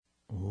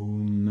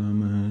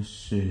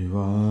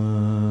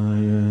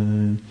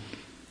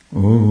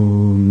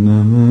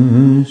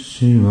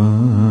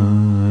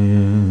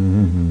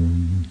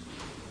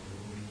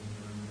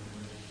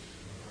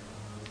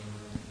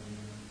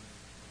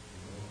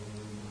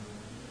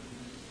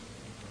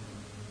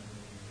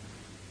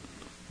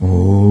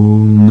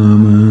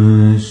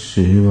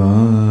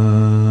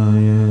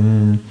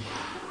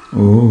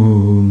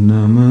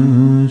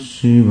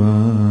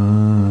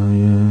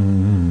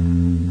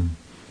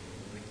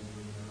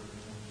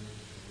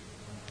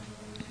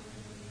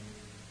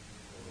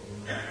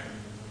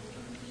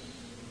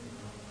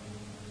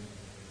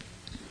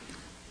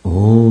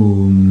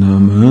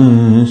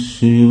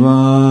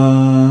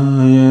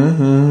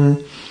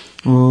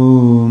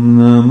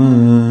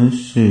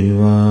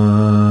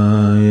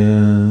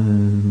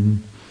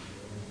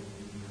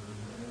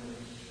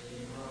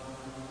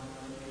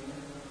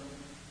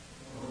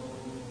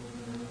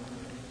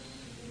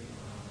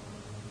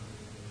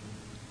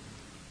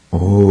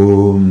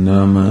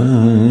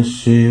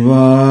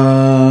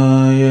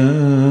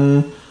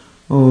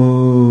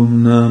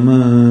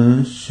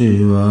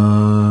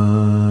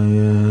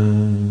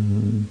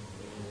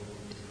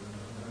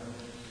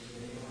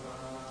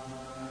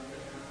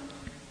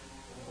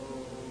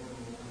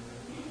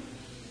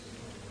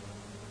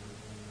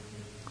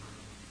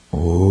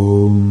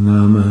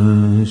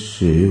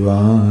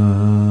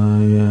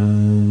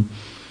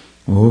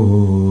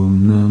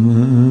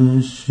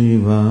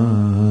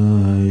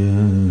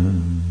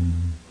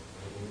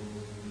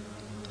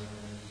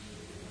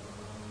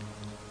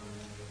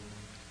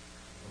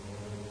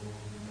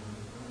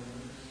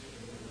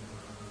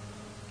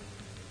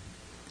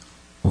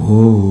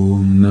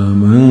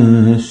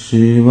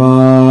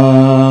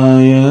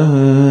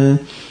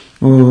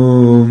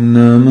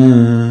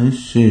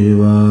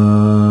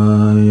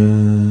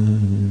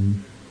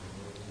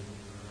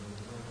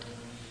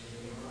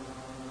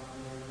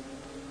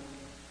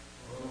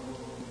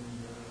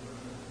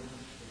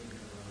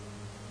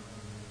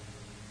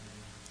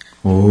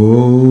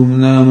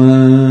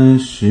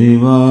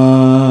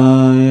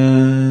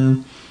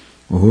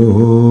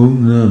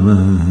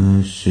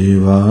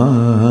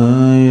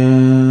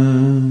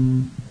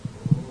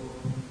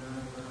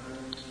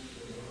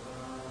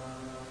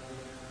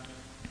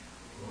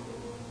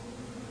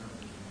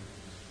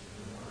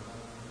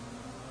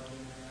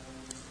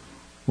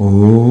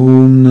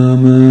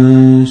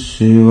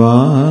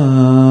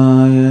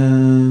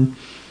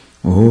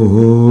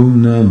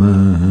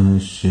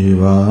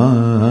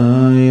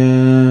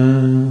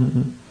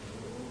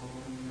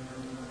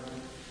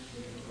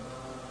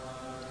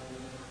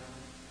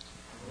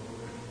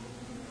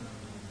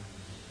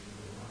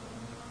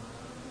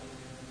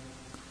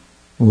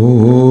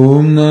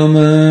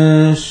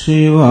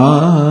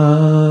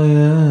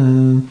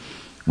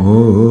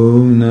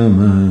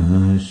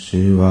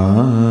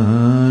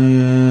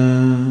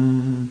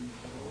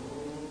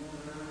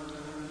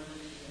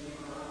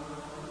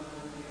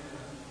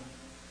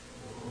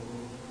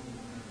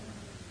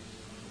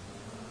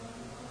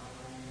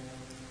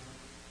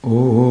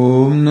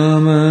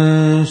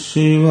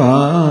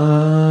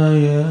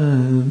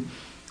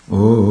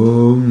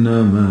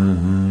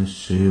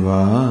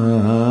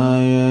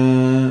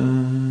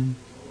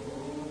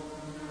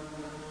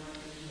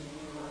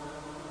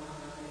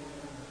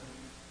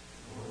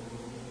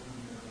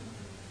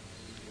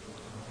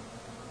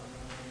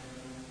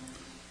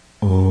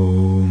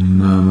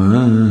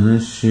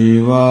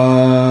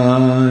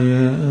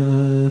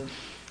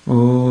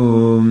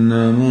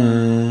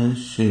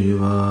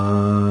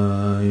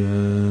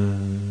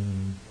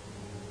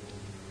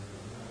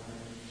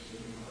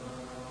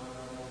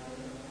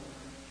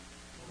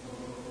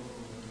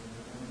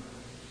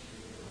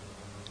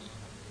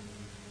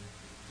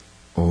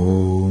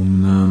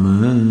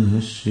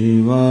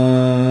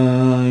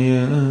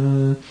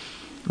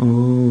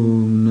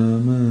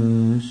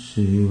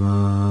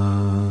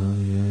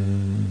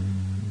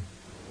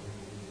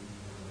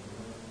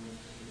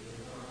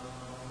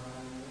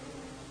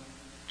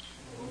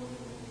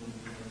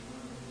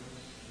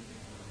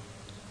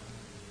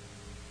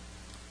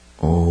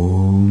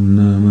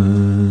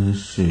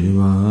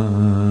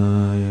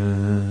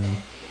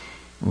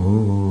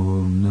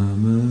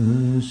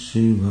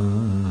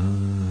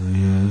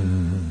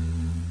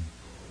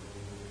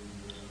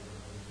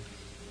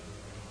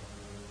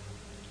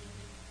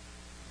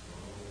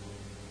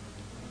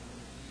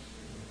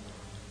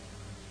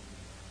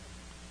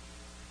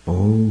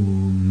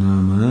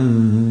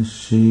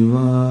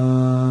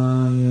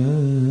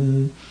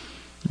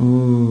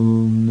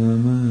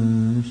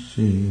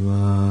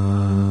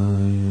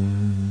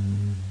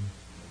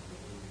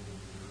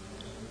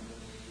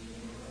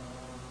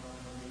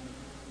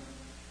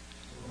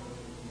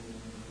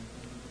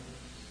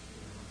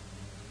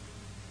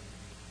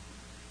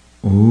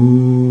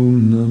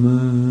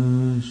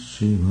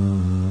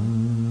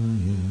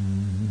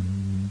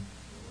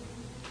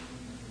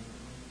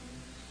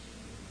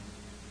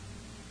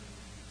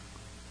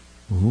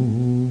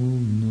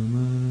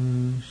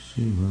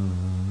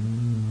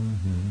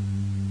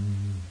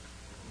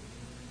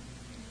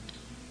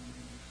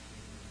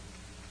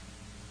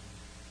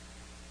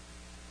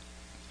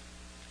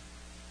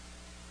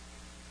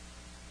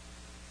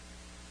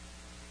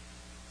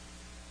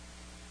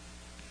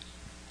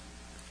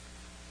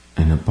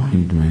an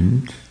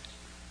appointment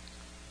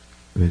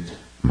with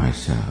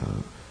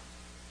myself.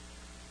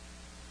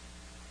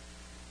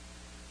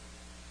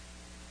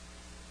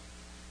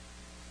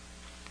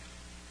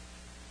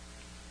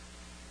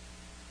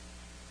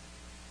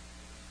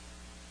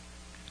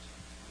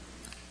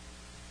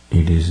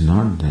 It is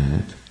not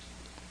that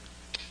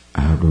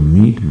I have to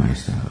meet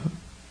myself.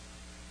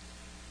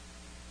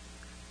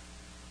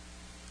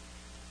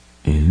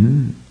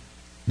 In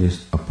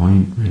this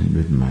appointment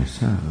with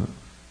myself,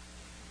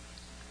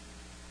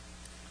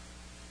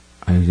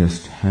 I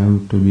just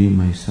have to be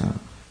myself.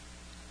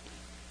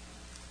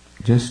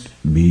 Just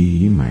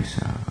be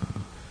myself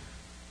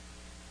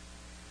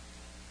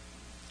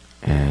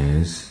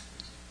as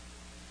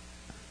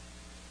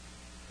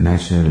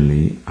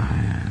naturally I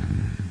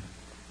am.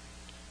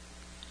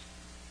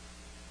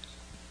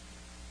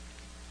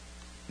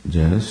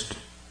 Just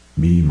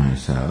be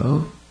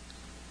myself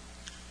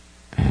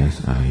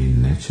as I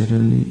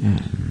naturally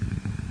am.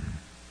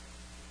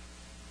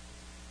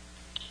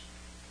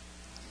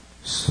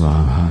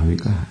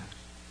 Svabhavika.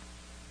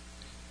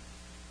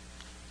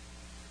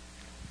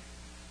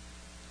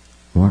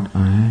 What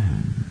I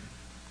am.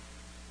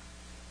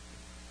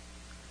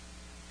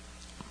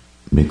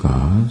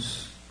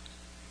 Because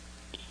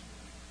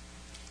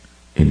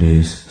it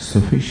is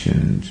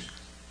sufficient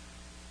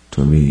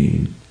to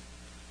be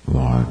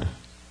what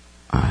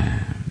I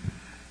am.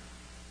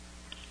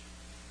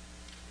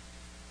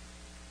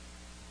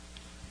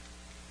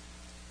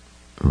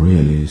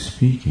 Really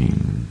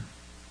speaking,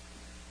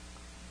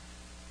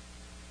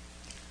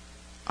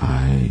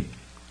 I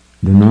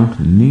do not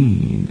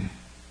need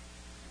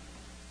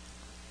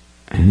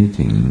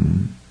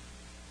anything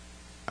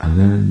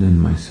other than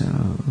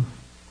myself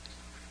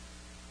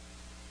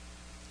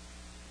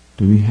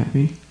to be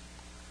happy,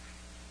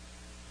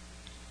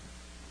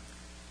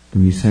 to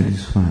be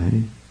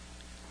satisfied,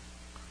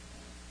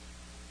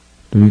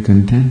 to be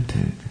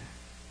contented.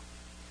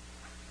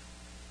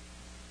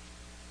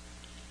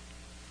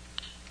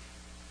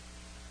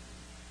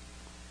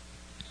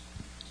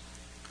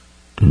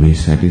 To be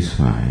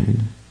satisfied,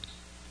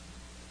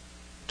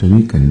 to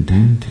be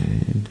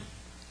contented,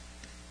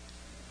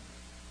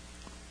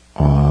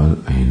 all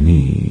I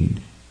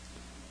need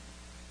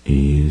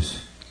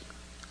is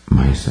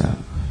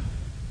myself.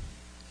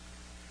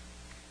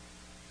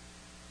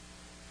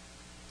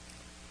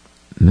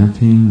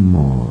 Nothing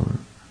more,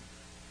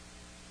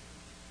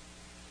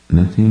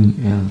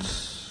 nothing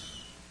else.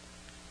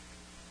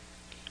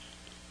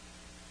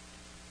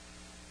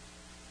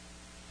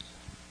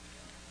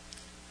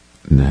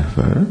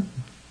 Therefore,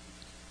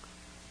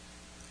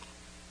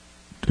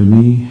 to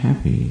be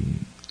happy,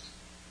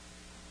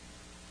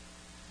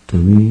 to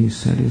be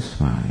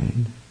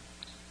satisfied,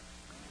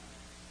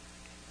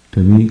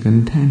 to be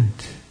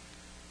content,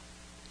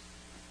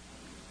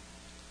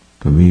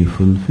 to be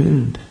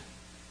fulfilled,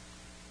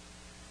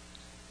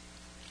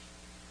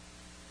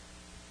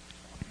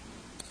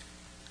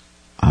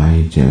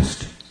 I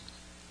just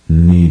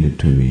need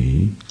to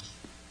be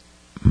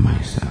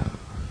myself.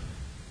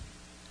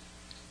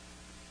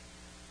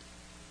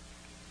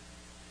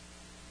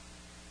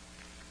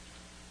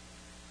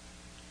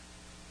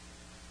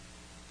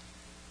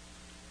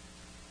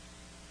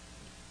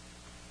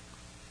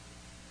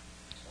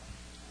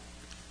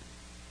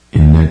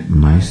 In that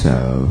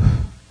myself,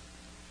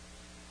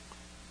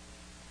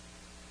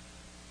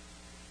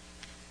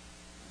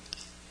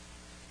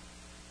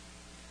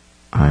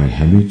 I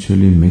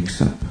habitually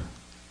mix up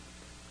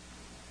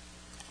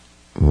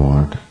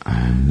what I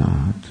am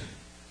not.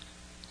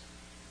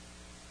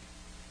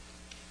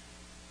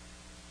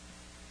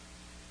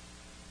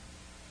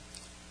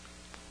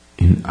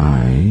 In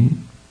I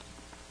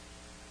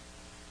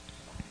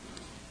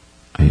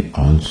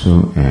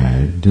also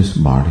add this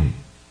body.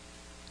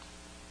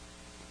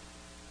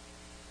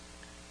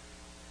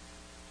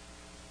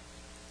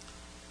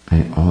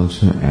 I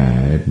also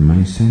add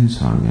my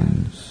sense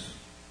organs.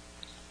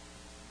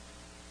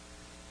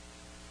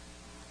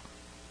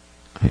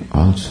 I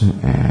also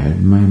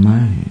add my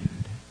mind.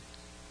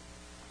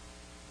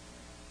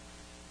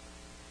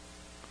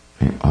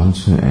 I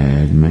also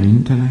add my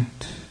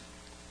intellect.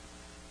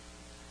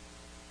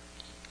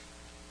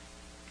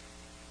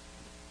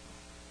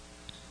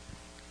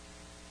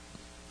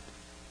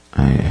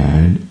 I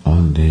add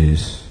all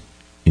this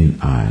in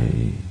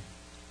I,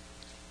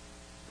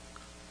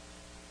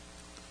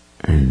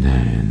 and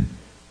then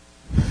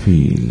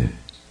feel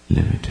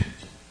limited.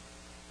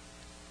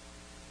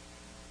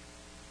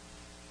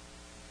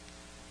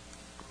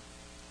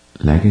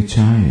 Like a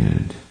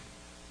child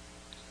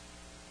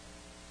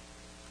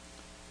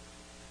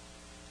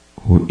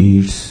who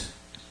eats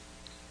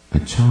a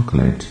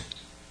chocolate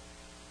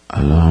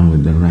along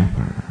with the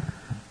wrapper.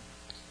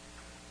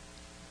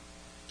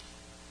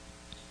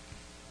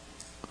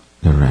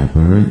 The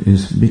wrapper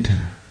is bitter.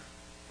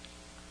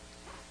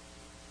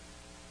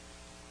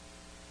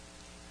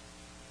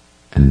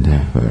 And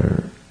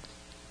therefore,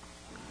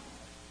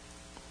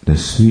 the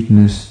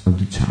sweetness of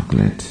the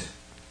chocolate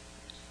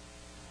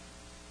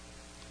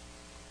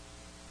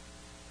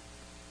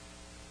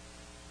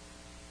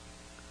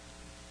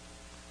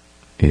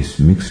is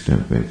mixed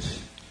up with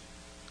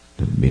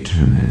the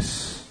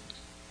bitterness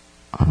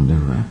of the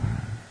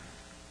wrapper,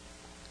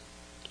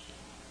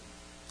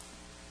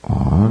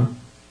 or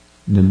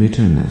the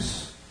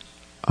bitterness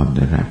of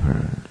the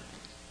wrapper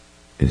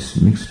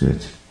is mixed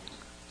with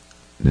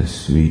the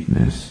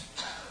sweetness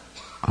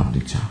of the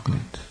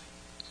chocolate.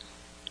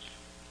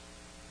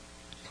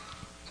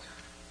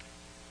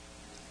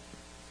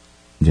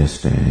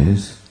 Just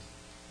as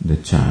the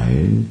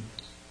child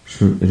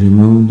should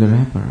remove the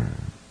wrapper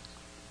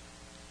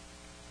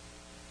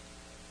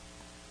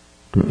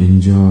to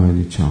enjoy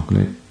the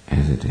chocolate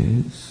as it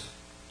is,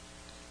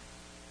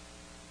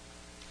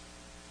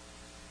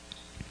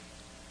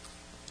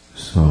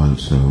 so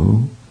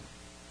also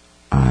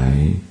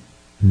I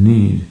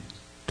need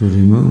to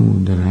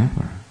remove the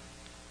wrapper.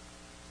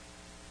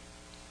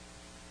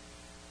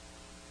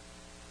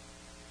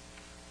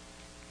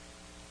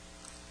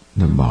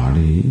 The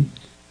body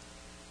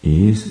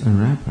is a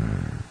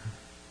wrapper.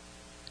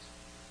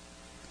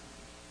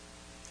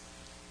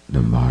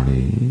 The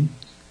body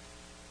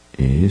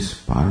is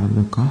part of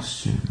the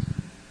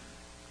costume.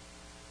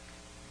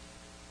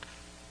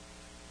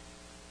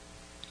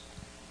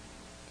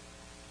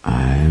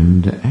 I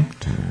am the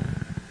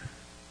actor.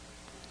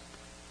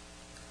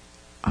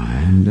 I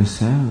am the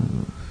self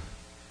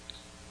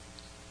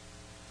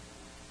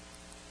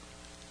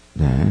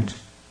that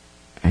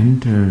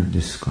entered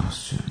this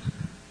costume.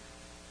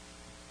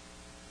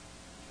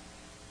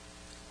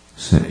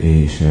 Sa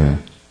esha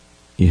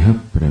iha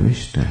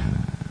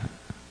pravishtaha.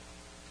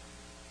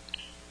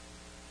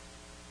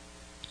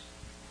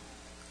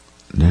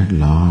 That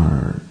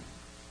Lord,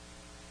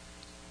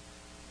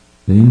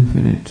 the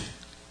Infinite,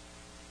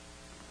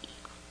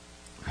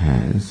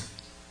 has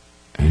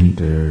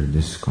entered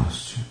this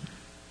costume.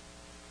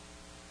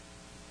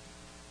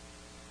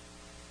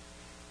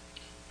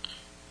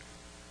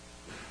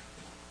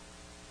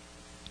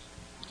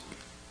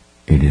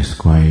 It is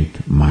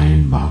quite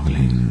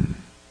mind-boggling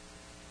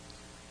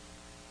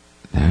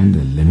that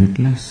the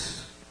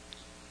limitless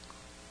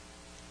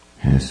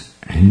has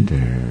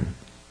entered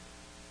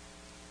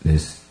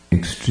this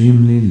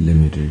extremely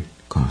limited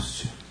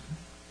costume.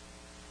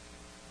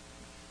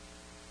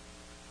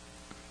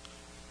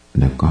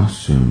 The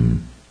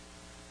costume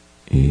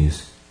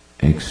is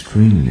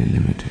extremely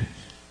limited.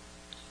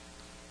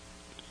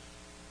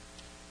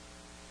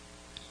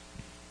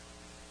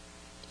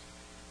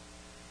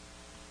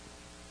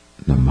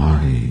 The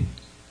body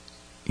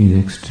is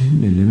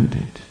extremely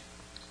limited.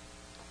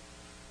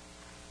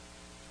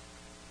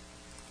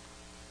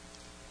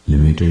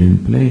 Limited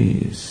in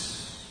place.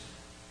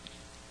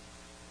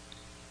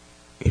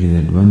 It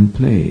is at one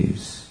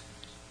place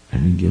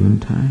at a given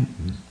time.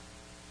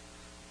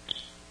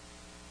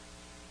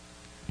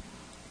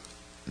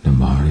 The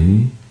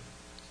body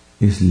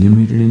is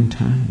limited in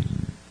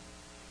time.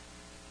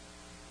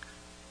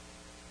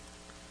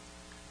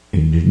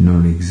 It did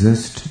not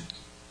exist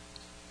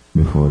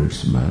before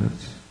its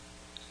birth.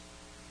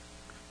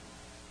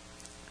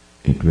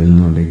 It will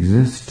not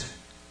exist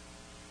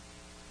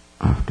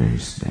after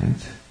its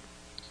death.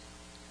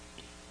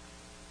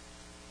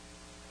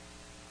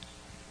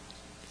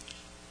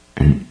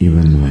 And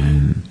even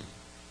when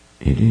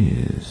it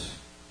is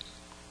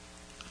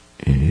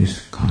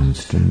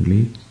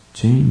constantly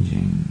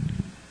changing.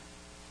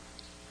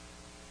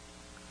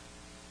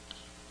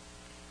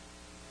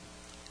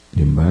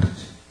 The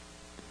birth,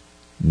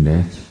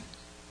 death,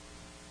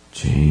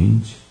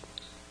 change,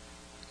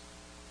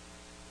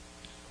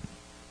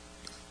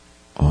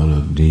 all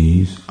of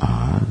these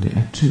are the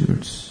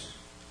attributes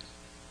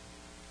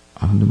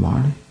of the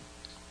body.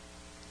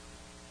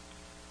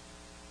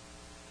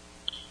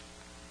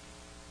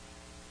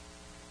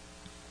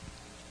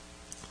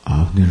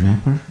 Of the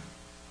wrapper,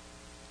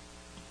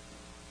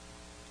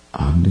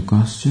 of the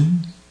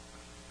costume,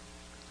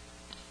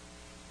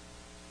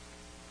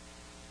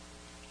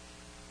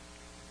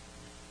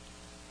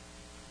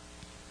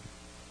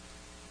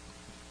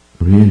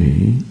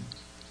 really,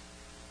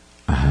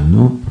 I have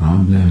no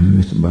problem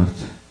with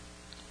birth.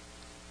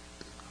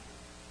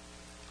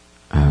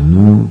 I have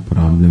no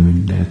problem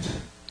with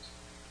death.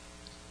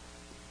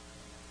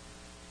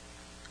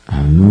 I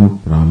have no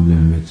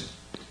problem with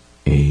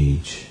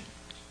age.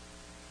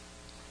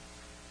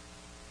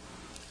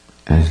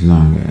 As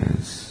long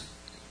as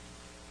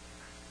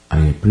I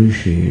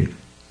appreciate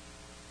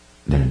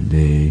that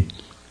they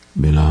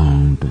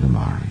belong to the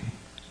body.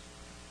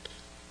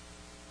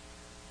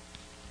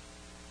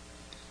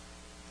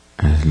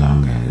 As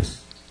long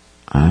as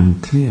I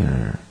am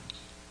clear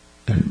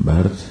that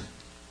birth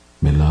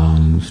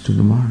belongs to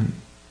the body.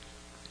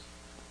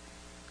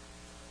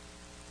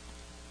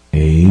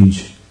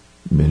 Age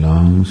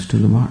belongs to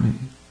the body.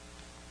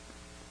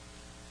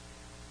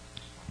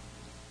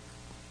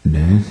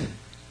 Death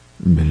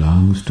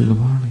belongs to the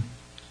body.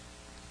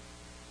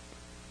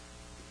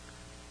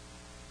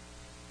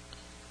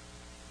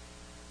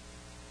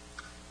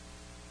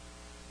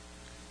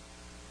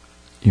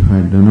 If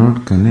I do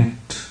not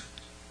connect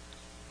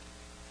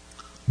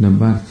the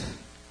birth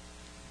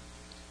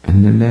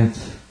and the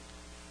death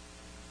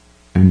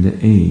and the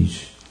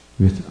age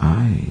with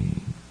I.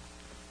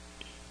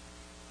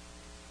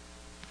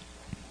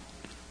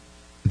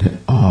 They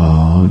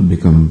all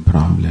become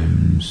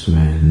problems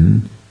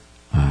when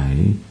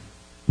I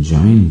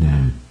join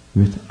them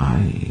with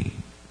I.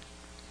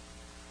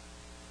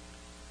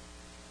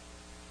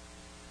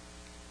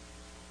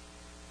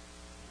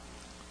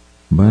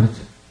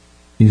 Birth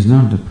is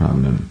not the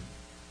problem.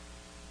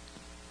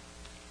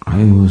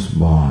 I was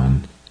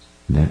born,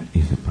 that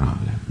is a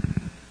problem.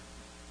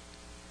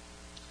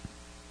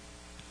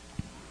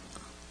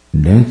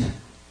 Death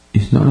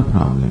is not a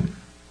problem.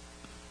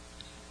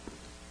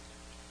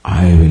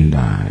 I will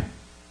die,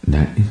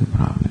 that is a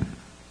problem.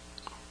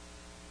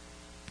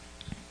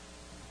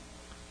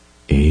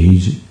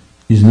 Age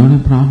is not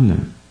a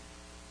problem.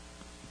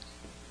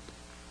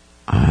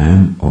 I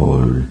am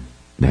old,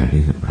 that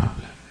is a problem.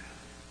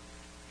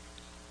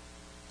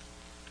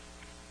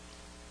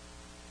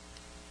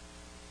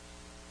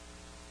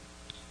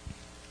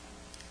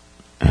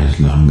 As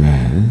long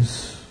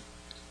as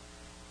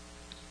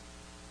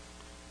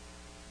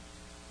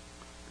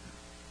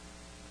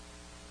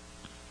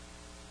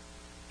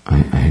I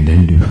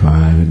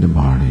identify with the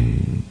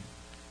body,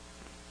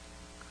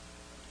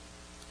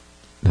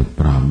 the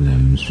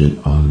problems will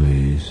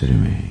always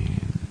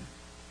remain.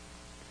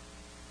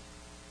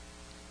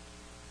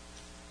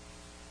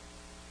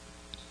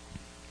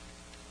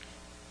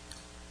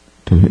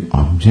 To be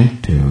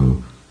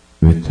objective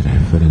with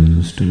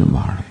reference to the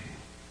body.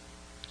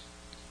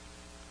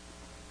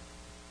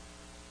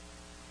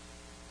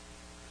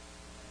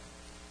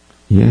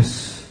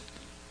 Yes,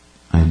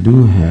 I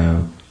do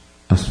have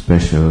a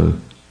special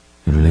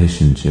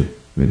relationship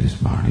with this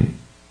body.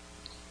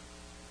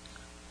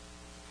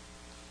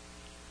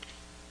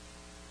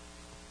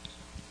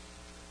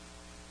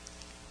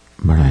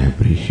 But I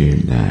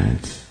appreciate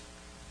that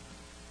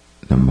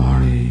the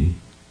body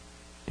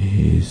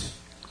is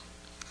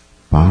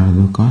part of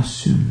the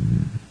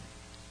costume.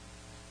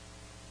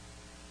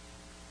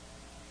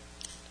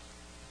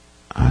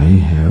 I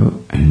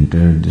have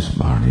entered this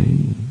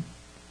body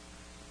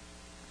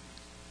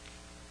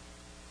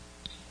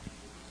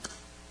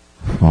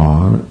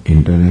for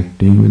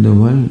interacting with the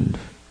world.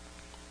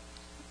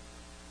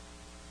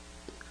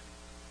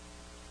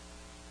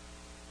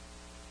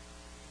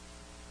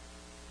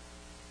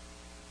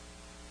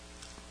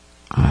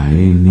 I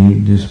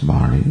need this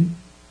body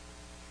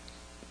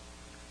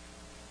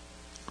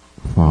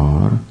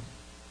for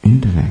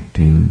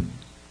interacting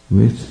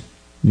with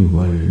the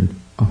world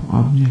of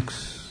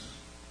objects.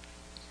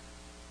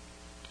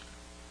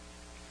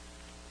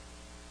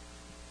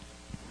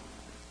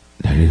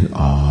 That is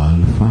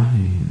all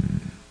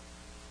fine.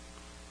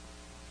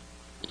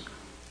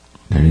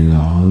 That is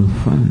all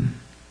fun.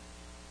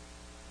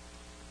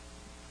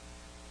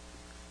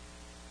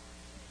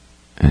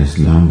 As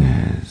long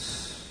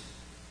as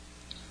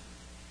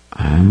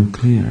I am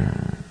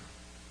clear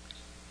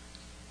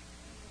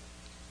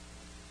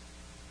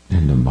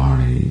that the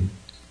body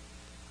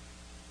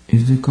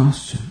is the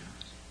costume.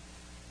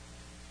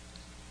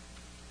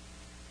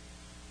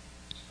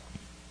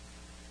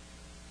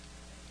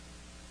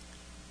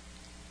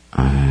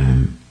 I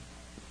am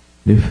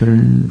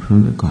different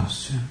from the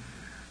costume.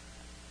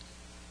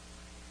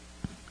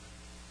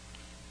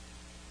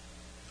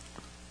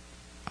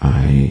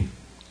 I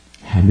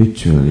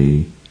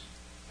habitually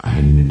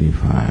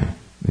identify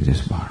with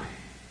this body.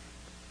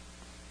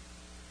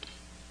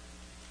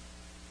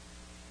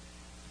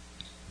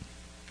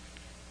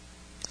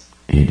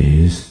 It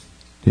is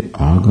the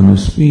organ of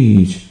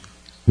speech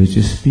which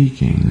is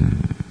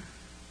speaking.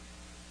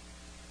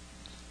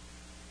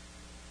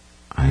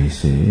 I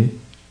say,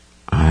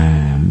 I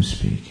am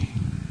speaking.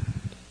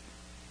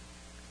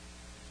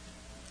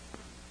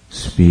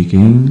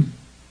 Speaking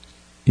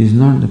is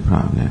not the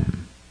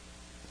problem.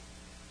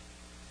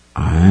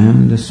 I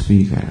am the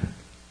speaker,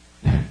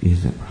 that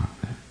is the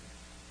problem.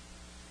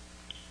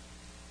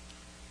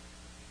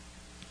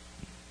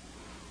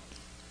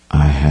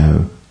 I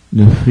have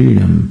the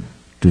freedom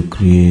to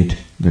create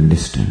the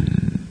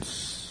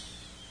distance.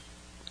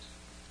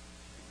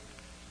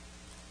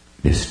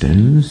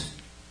 Distance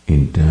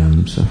in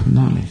terms of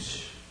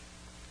knowledge.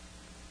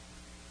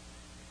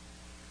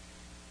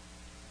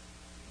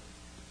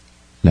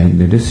 Like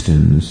the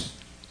distance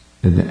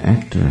that the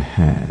actor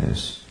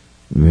has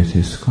with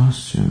his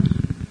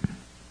costume.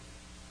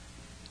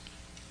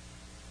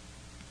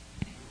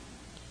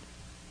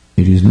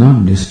 It is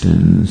not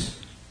distance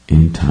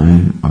in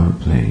time or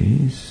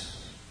place.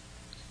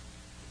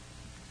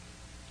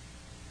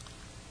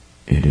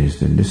 It is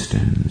the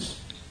distance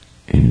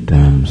in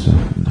terms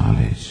of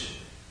knowledge.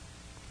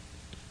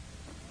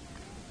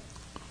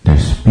 That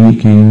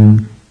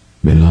speaking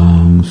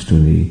belongs to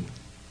the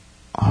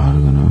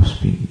organ of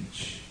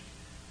speech.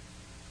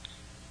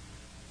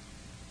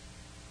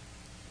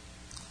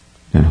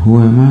 Then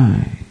who am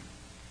I?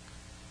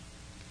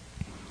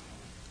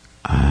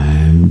 I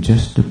am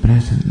just the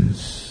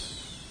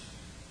presence.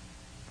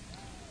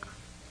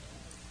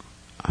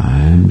 I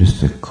am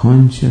just a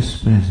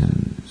conscious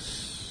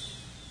presence.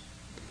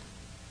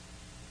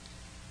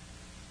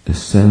 The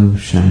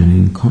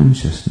self-shining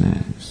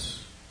consciousness.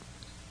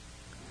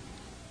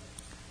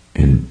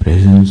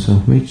 presence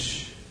of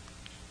which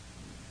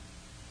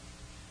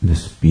the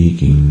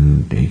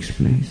speaking takes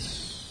place.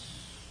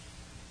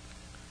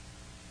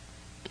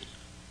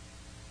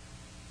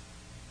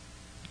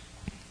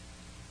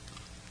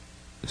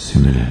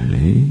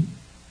 Similarly,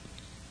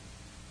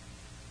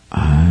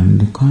 I am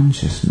the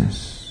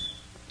consciousness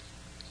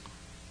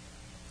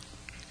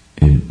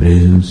in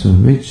presence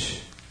of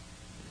which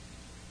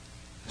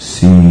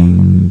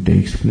seeing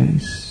takes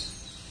place.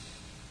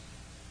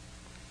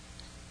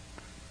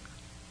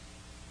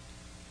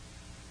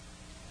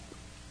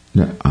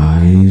 The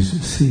eyes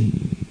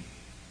see.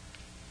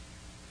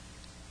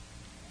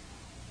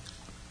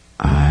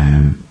 I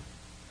am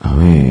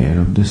aware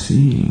of the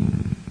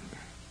seeing.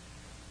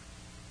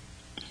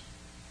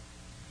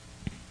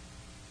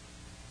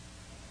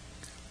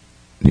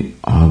 The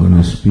organ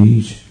of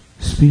speech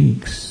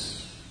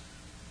speaks.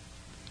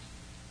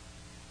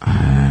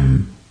 I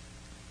am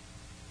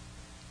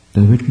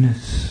the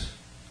witness,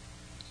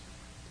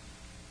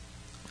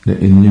 the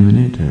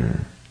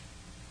illuminator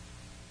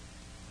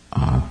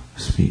of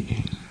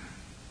speaking.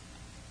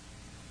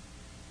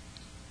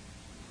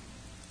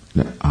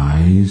 The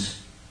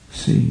eyes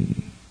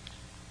see.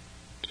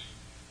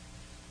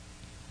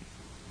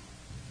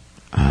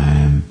 I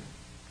am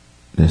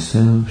the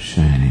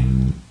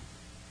self-shining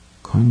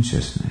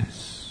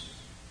consciousness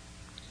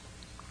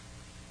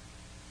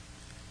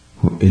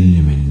who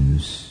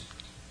illumines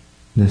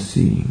the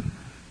seeing,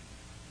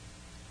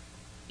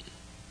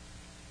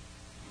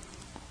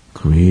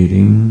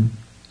 creating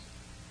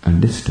a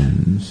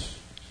distance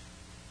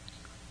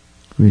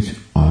which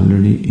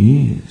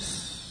already is.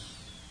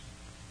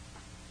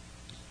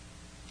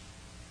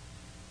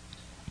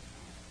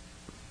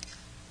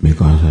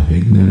 Because of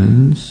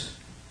ignorance,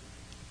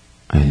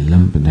 I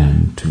lump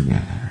them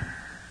together.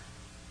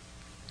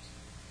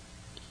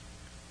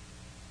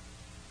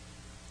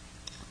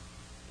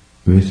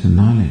 With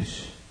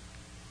knowledge,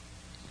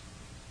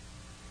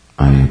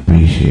 I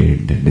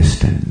appreciate the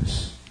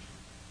distance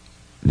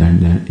that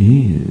there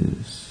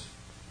is.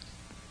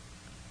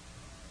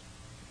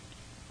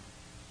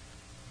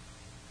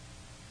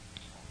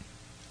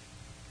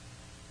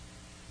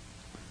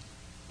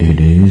 It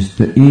is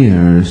the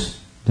ears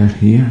that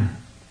hear.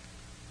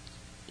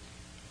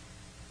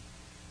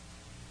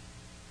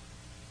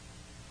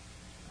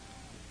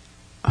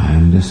 I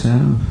am the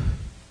self,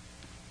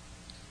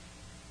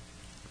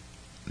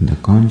 the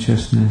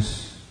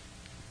consciousness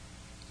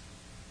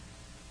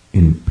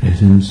in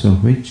presence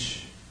of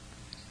which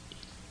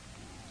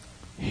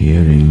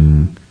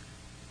hearing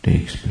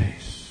takes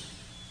place.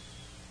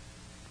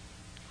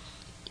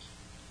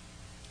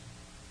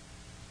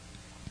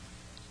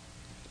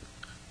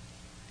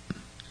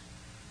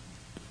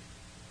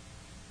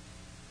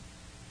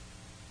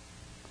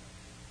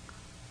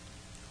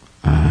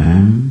 I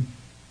am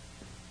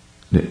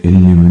the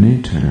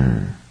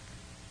illuminator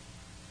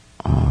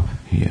of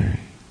hearing.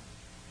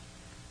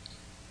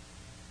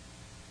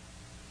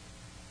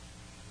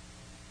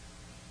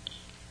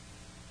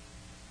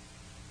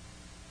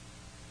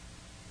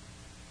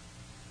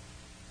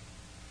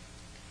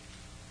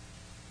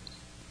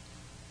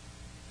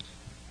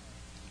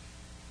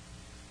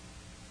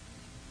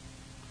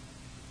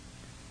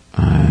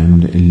 I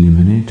am the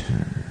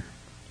illuminator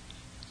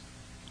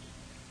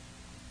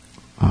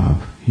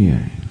of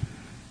hearing.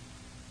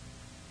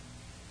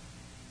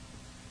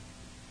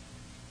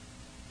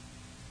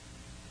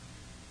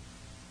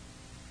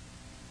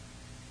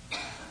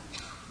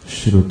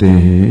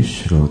 Shrutehe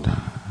Shrota.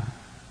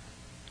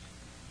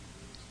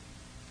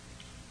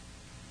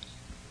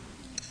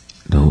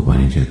 The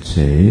Upanishad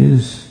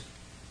says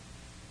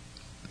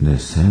the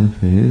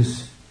self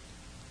is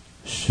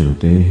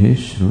Shrutehe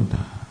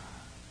Shrota,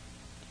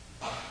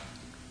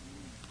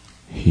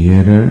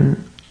 hearer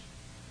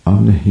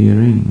of the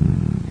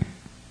hearing,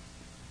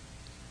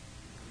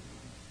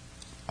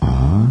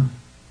 or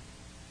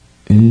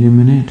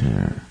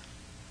illuminator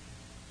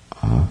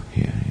of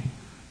hearing.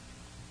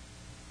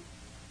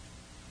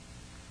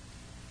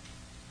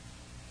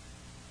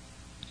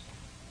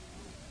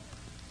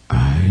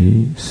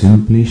 I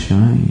simply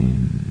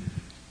shine.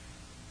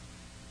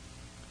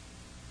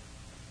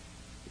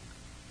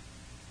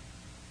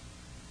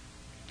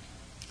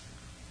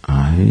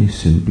 I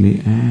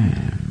simply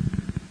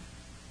am.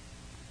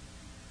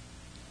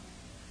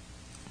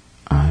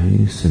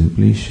 I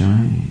simply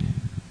shine.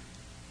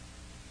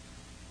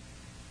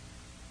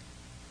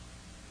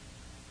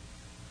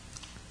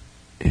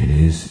 It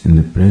is in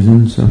the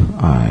presence of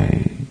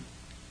I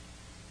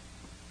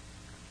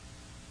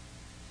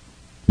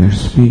that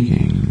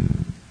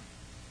speaking,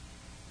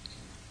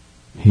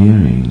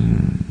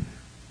 hearing,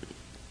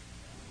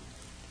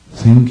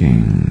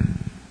 thinking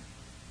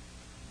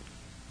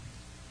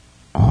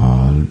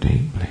all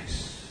take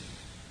place.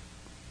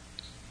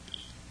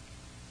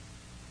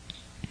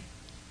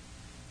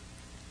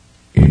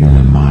 It is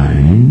the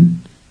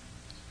mind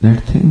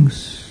that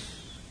thinks.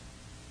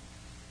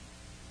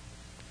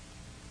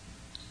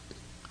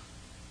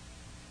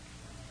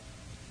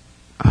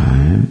 I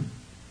am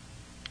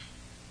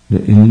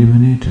the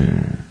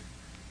illuminator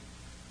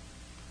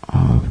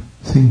of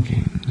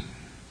thinking.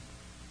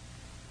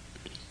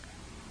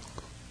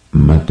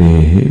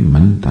 Bhaktehe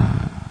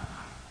Manta.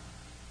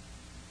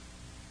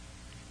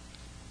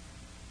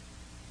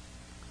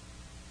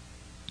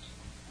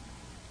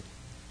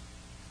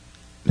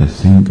 The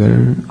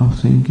thinker of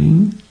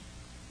thinking,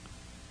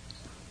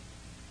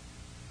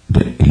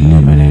 the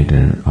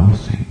eliminator of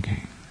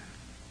thinking.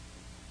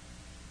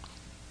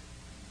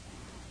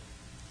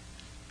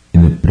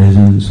 In the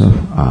presence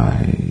of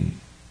I,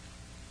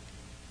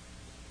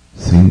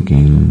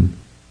 thinking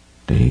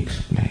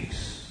takes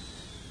place.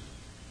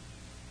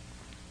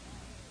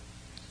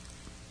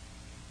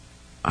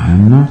 I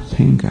am not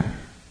thinker.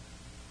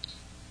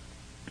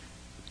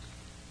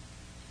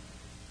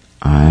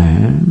 I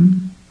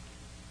am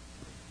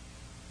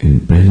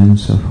in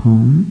presence of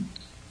whom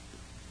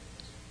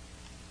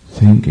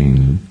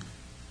thinking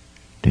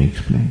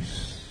takes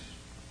place.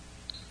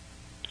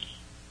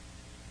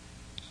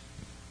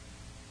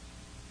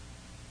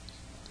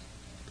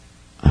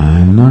 I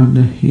am not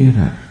the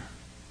hearer.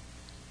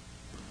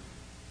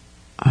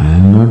 I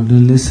am not the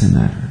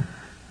listener.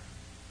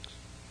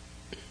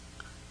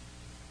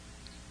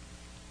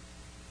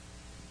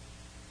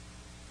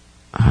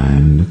 I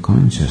am the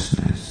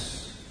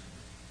consciousness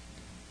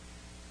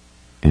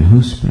in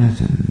whose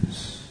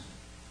presence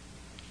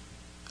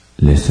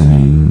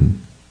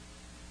listening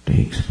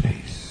takes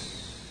place.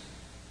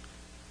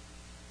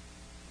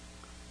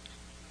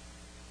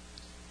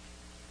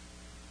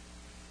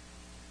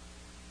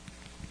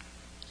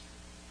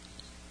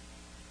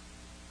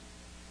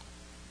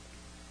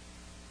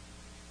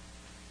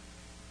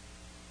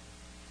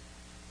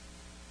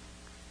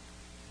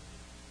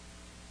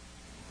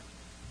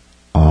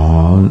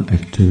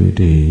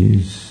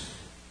 Activities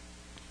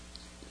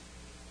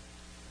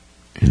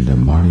in the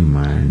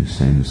body-mind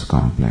sense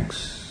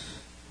complex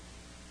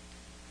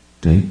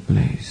take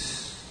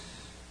place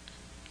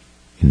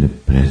in the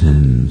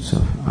presence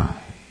of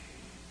I.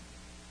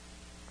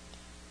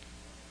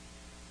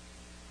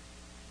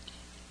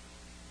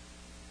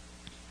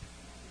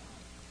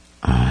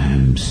 I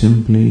am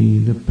simply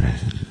the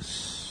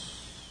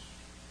presence,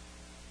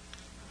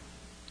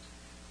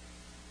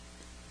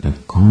 the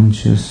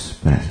conscious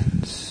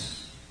presence.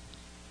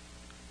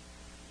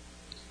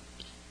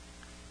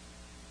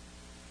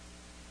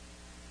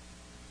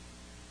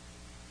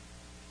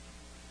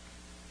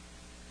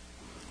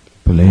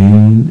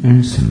 Plain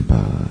and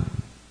simple.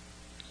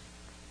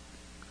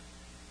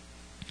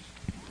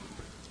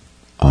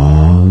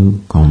 All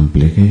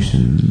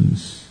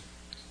complications,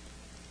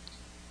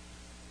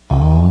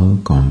 all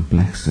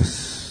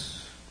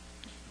complexes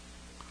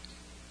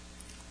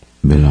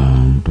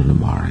belong to the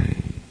body,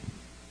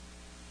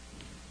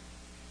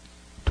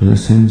 to the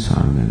sense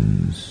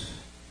organs,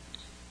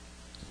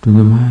 to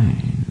the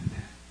mind.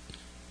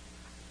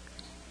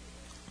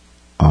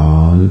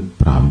 All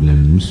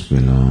problems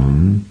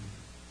belong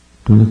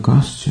to the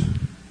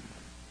costume.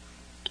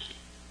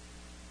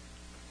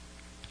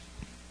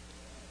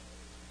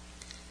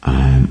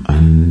 I am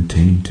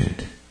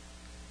untainted,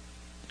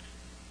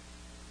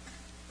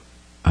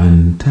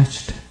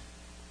 untouched,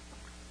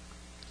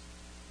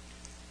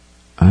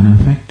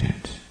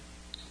 unaffected.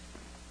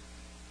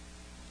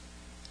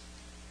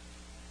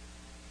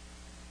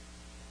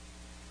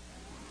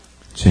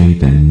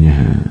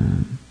 Chaitanya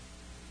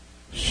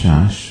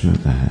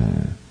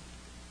Shashvata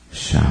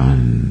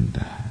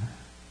Shanta.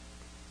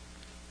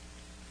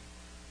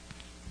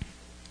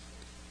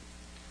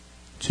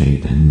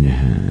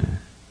 Chaitanya,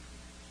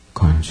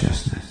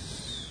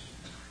 consciousness,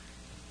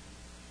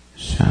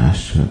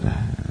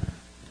 Shashvata,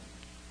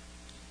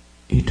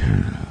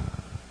 eternal,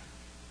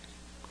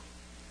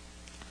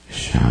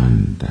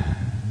 Shanta,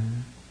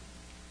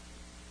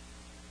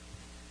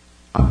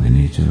 of the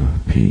nature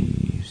of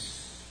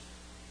peace,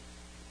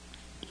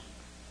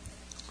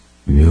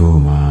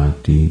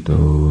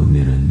 Vyomatito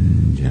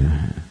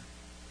Niranjana.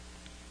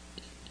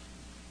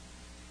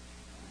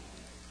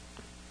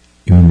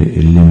 Even the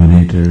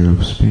eliminator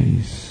of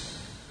space,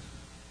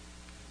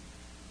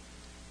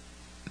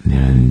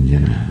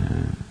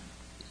 Niranjana,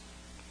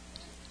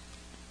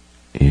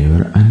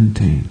 ever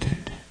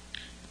untainted,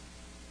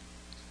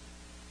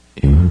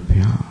 ever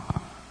pure.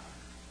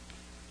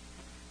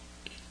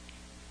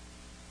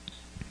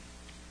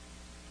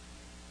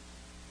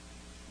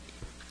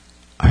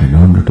 I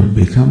don't have to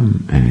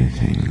become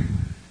anything.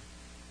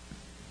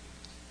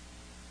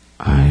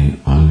 I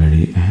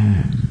already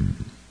am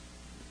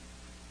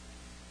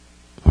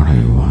what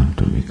I want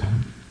to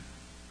become.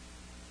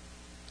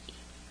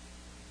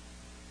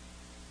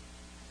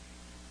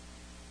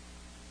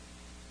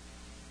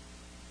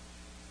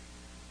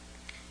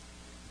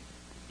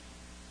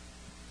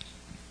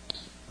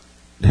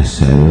 The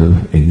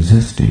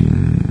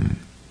self-existing,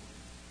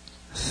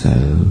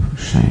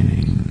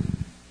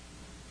 self-shining,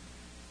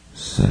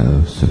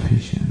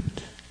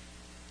 self-sufficient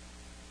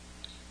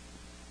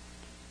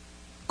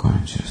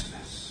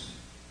consciousness.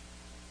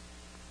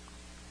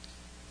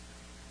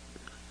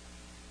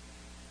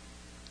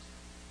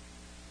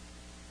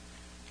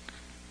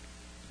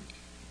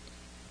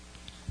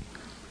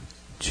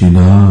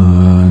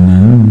 Chidananda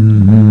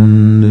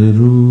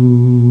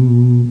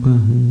Rupa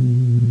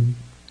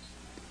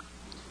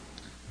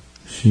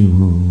Shri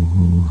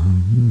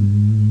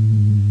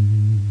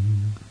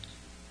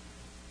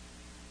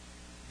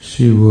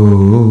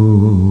Shivoham.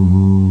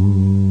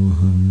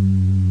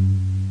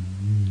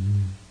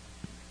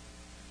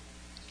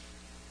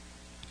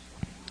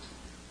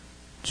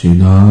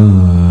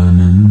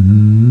 Chidananda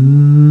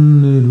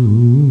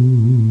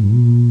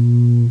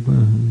Rupa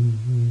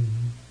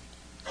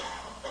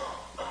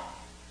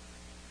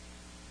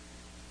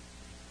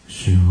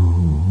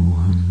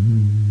Shivoham.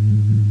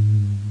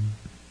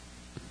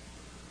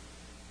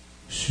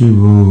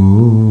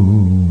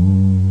 Shivoham.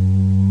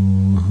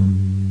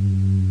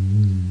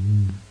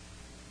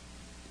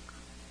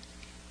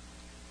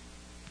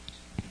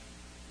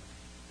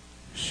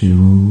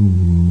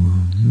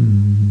 Shivoham.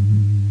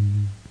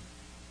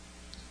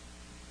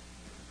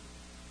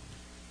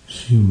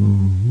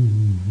 Shivoham.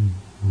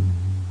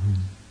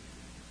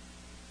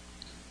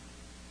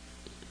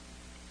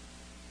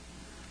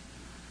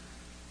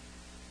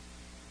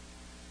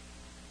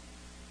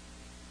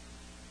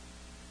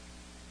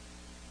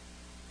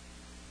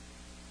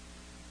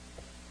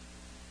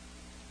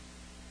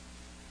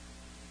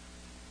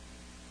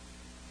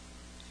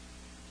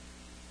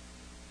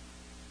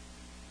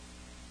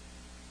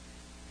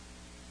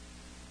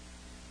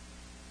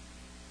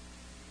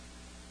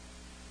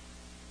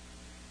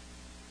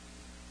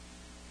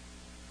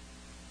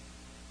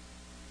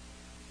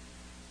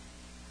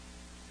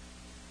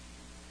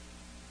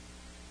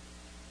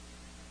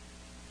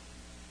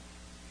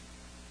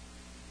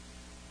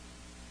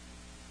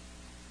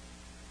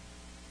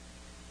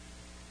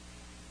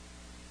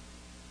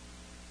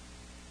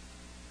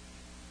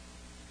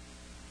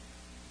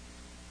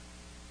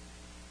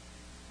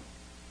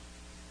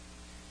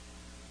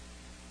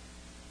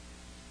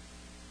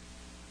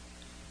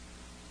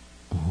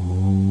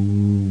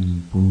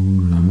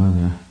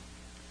 Purnamada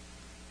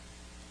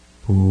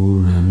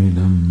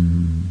Purnamidam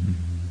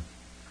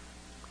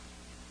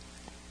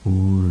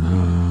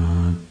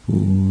Purnat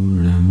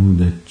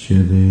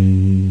Purnamudachyate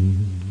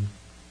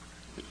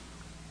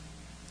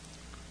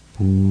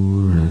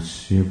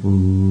Purnasya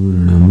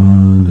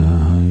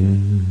Purnamadaya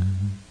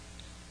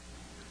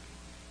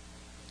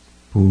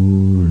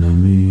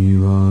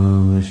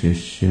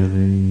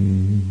Purnamevavashishyate.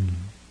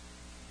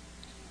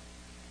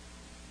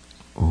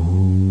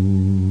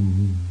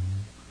 Om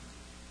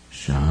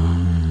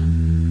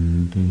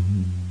Shanti